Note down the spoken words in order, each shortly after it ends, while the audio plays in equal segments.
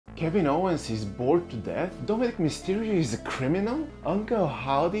Kevin Owens is bored to death? Dominic Mysterio is a criminal? Uncle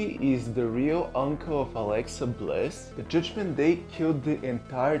Howdy is the real uncle of Alexa Bliss? The Judgment Day killed the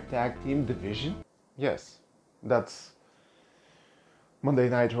entire tag team division? Yes, that's Monday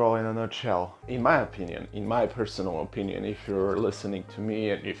Night Raw in a nutshell. In my opinion, in my personal opinion, if you're listening to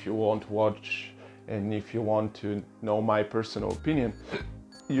me and if you want to watch and if you want to know my personal opinion,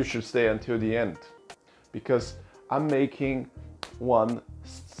 you should stay until the end. Because I'm making one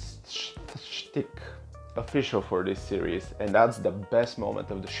shtick official for this series, and that's the best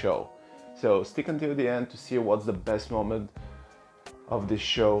moment of the show. So stick until the end to see what's the best moment of this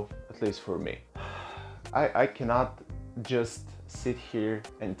show, at least for me. I cannot just sit here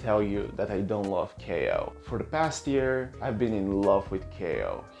and tell you that I don't love KO. For the past year, I've been in love with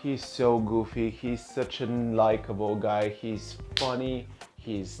KO. He's so goofy, he's such a likable guy, he's funny,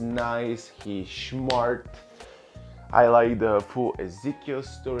 he's nice, he's smart. I like the full Ezekiel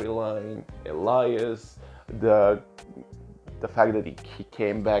storyline, Elias, the fact that he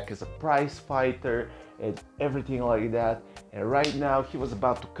came back as a prize fighter and everything like that. And right now he was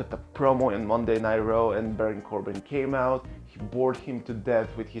about to cut a promo in Monday Night Raw and Baron Corbin came out. He bored him to death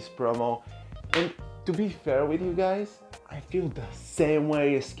with his promo. And to be fair with you guys, I feel the same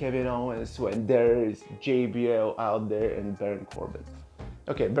way as Kevin Owens when there is JBL out there and Baron Corbin.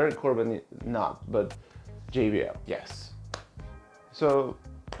 Okay, Baron Corbin not, but JBL, yes. So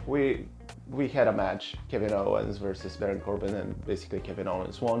we had a match, Kevin Owens versus Baron Corbin, and basically Kevin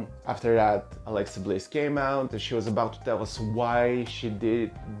Owens won. After that, Alexa Bliss came out and she was about to tell us why she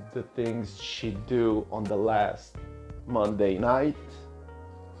did the things she do on the last Monday night.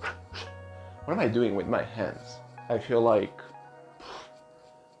 What am I doing with my hands? I feel like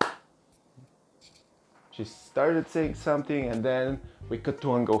she started saying something and then we cut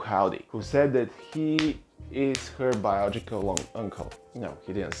to Uncle Howdy, who said that he is her biological uncle. No,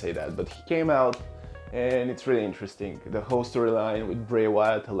 he didn't say that, but he came out and it's really interesting. The whole storyline with Bray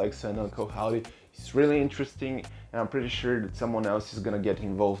Wyatt, Alexa and Uncle Howdy is really interesting, and I'm pretty sure that someone else is gonna get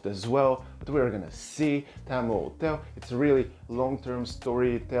involved as well, but we're gonna see, time will tell. It's a really long-term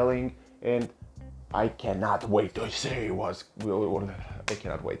storytelling and I cannot wait to see I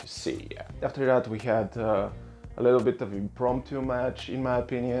cannot wait to see, yeah. After that we had a little bit of impromptu match, in my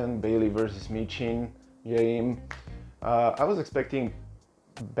opinion, Bayley versus Michin game. I was expecting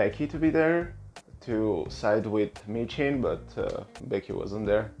Becky to be there to side with Michin, but Becky wasn't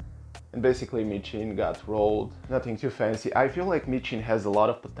there. And basically Michin got rolled, nothing too fancy. I feel like Michin has a lot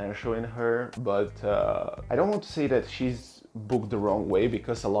of potential in her, but I don't want to say that she's booked the wrong way,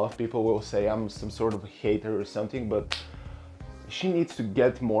 because a lot of people will say I'm some sort of a hater or something, but she needs to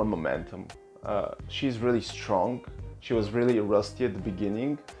get more momentum. She's really strong. She was really rusty at the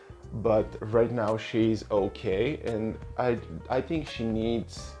beginning, but right now she's okay, and I think she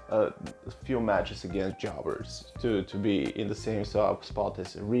needs a few matches against jobbers to be in the same spot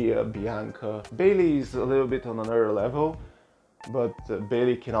as Rhea, Bianca. Bayley is a little bit on another level, but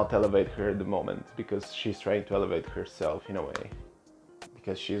Bayley cannot elevate her at the moment because she's trying to elevate herself in a way,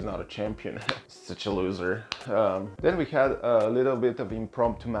 because she's not a champion. Such a loser. Then we had a little bit of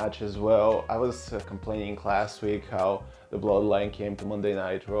impromptu match as well. I was complaining last week how the Bloodline came to Monday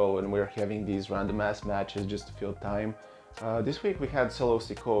Night Raw and we're having these random ass matches just to fill time. This week we had Solo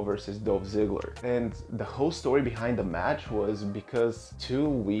Sikoa versus Dolph Ziggler, and the whole story behind the match was because 2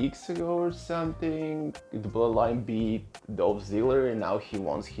 weeks ago or something the Bloodline beat Dolph Ziggler and now he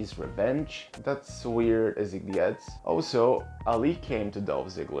wants his revenge. That's weird as it gets. Also, Ali came to Dolph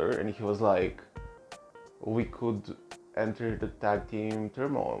Ziggler and he was like, we could enter the tag team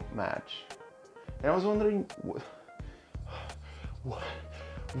turmoil match, and I was wondering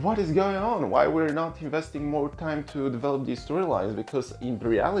what is going on? Why we're not investing more time to develop these storylines? Because in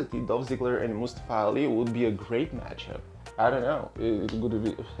reality, Dolph Ziggler and Mustafa Ali would be a great matchup. I don't know. It would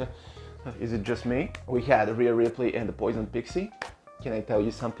be. Is it just me? We had Rhea Ripley and the Poison Pixie. Can I tell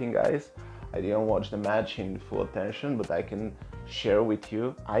you something, guys? I didn't watch the match in full attention, but I can share with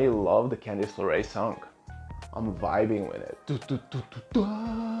you. I love the Candice LeRae song. I'm vibing with it.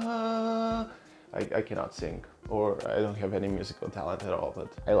 I cannot sing, or I don't have any musical talent at all, but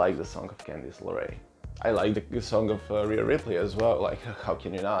I like the song of Candice LeRae. I like the song of Rhea Ripley as well, like how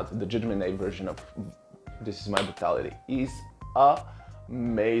can you not? The Judgment Day version of This Is My Brutality is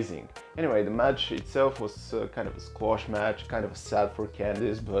amazing. Anyway, the match itself was kind of a squash match, kind of sad for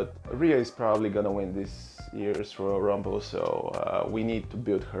Candice, but Rhea is probably gonna win this year's Royal Rumble, so we need to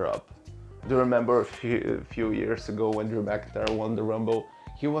build her up. Do you remember a few years ago when Drew McIntyre won the Rumble?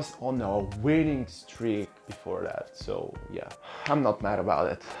 He was on a winning streak before that, so yeah, I'm not mad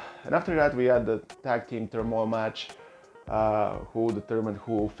about it. And after that we had the tag team turmoil match. who determined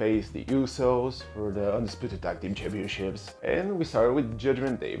who will face the Usos for the Undisputed Tag Team Championships. And we started with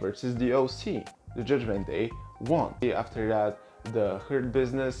Judgment Day versus the OC. The Judgment Day won. After that, the Hurt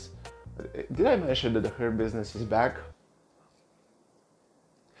Business. Did I mention that the Hurt Business is back?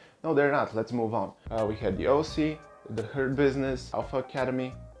 No, they're not. Let's move on. We had the OC, the Hurt Business, Alpha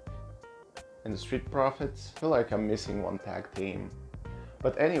Academy, and the Street Profits. I feel like I'm missing one tag team.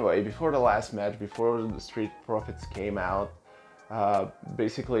 But anyway, before the last match, before the Street Profits came out,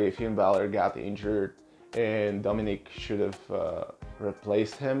 basically Finn Balor got injured and Dominic should have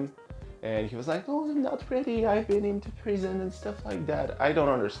replaced him. And he was like, oh, I'm not ready, I've been into prison and stuff like that. I don't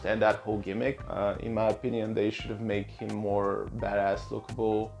understand that whole gimmick. In my opinion, they should have made him more badass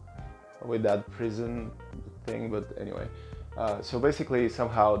lookable with that prison thing, but anyway. So basically,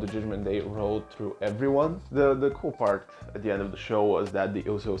 somehow the Judgment Day rolled through everyone. The cool part at the end of the show was that the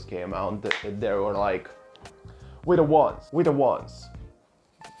Usos came out and they were like, "We the ones.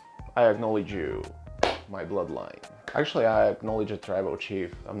 I acknowledge you, my bloodline." Actually, I acknowledge a tribal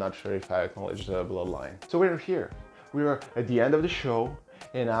chief. I'm not sure if I acknowledge the bloodline. So we're here. We're at the end of the show,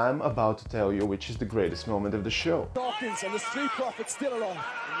 and I'm about to tell you which is the greatest moment of the show. Dawkins and the Street Profits still alive.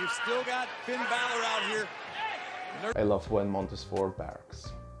 And you've still got Finn Balor out here. I love when Montesfort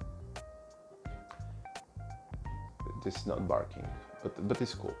barks. This is not barking, but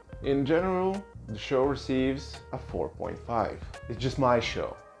it's cool. In general, the show receives a 4.5. It's just my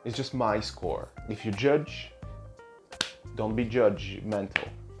show. It's just my score. If you judge, don't be judgmental,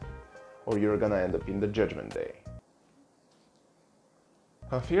 or you're gonna end up in the Judgment Day.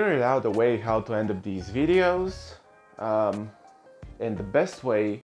 I figured out a way how to end up these videos, and the best way